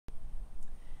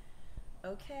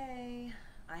Okay,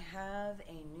 I have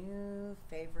a new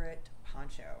favorite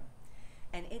poncho,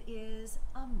 and it is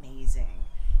amazing.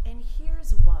 And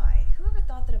here's why. Whoever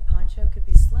thought that a poncho could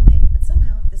be slimming, but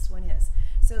somehow this one is.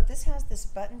 So this has this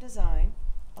button design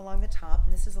along the top,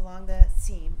 and this is along the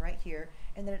seam right here,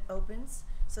 and then it opens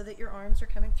so that your arms are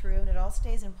coming through and it all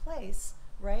stays in place,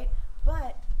 right?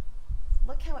 But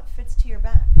look how it fits to your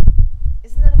back.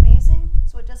 Isn't that amazing?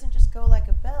 So it doesn't just go like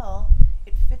a bell,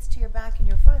 it fits to your back and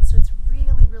your front, so it's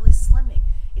really, really slimming.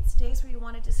 It stays where you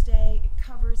want it to stay, it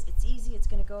covers, it's easy, it's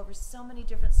gonna go over so many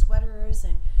different sweaters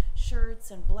and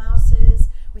shirts and blouses.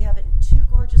 We have it in two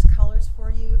gorgeous colors for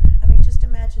you. I mean, just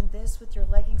imagine this with your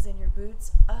leggings and your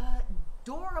boots.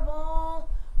 Adorable!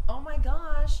 Oh my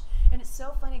gosh! And it's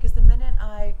so funny because the minute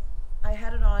I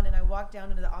had it on and I walked down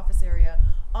into the office area,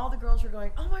 all the girls were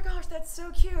going, "Oh my gosh, that's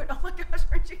so cute. Oh my gosh,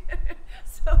 where'd you get it?"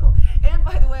 So, and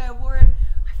by the way, I wore it,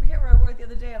 I forget where I wore it the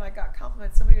other day, and I got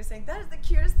compliments. Somebody was saying, "That is the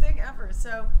cutest thing ever."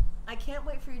 So I can't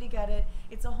wait for you to get it.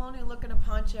 It's a whole new look in a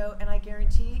poncho, and I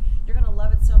guarantee you're going to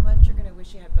love it so much, you're going to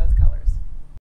wish you had both colors.